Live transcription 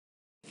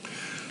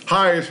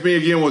Hi, it's me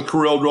again with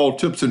Corel Draw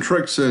Tips and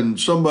Tricks, and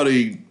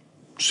somebody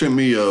sent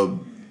me a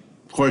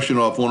question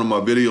off one of my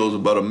videos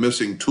about a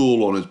missing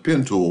tool on his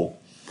pen tool.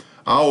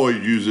 I always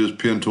use this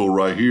pen tool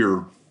right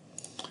here,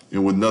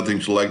 and with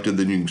nothing selected,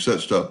 then you can set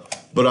stuff.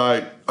 But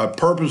I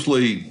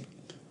purposely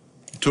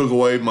took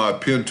away my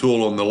pen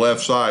tool on the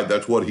left side.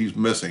 That's what he's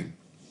missing.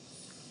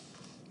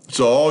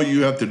 So all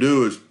you have to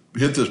do is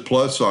hit this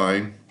plus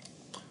sign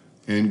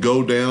and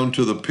go down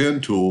to the pen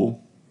tool.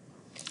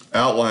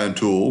 Outline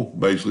tool,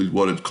 basically is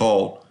what it's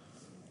called,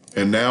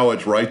 and now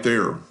it's right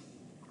there.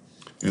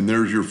 And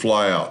there's your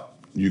flyout.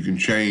 You can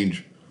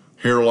change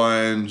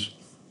hairlines,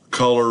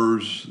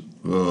 colors,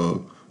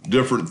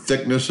 different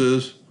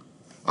thicknesses.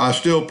 I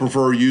still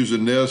prefer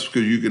using this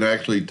because you can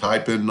actually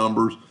type in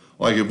numbers.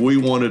 Like if we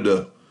wanted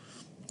to,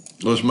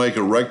 let's make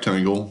a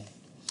rectangle,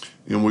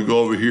 and we go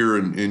over here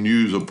and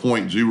use a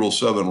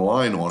 0.07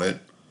 line on it.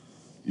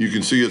 You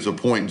can see it's a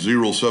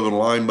 0.07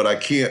 line, but I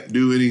can't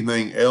do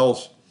anything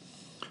else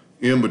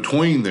in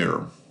between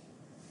there.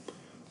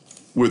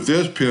 With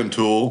this pen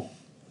tool,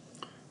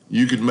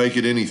 you could make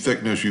it any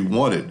thickness you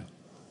wanted.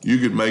 You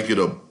could make it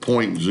a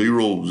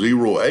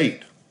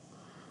 0.008,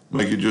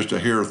 make it just a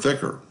hair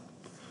thicker.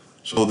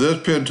 So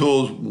this pen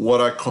tool is what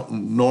I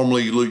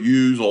normally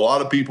use. A lot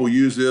of people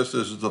use this.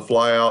 This is the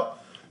flyout,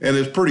 and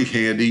it's pretty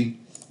handy.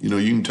 You know,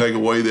 you can take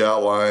away the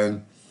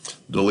outline,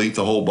 delete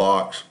the whole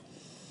box.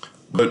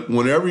 But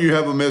whenever you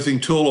have a missing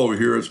tool over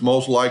here, it's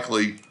most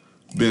likely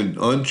been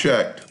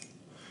unchecked.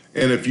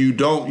 And if you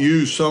don't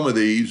use some of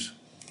these,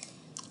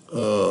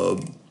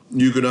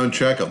 you could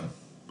uncheck them.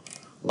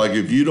 Like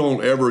if you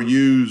don't ever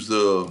use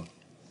the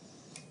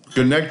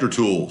connector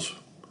tools,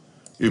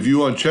 if you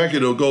uncheck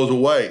it, it goes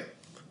away.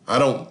 I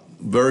don't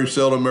very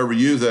seldom ever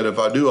use that. If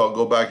I do, I'll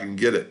go back and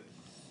get it.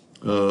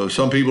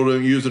 Some people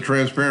don't use the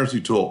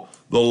transparency tool.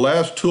 The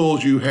less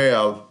tools you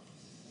have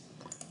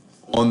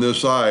on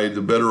this side,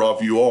 the better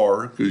off you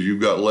are because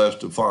you've got less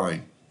to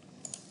find.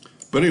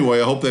 But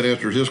anyway, I hope that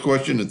answers his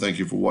question, and thank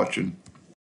you for watching.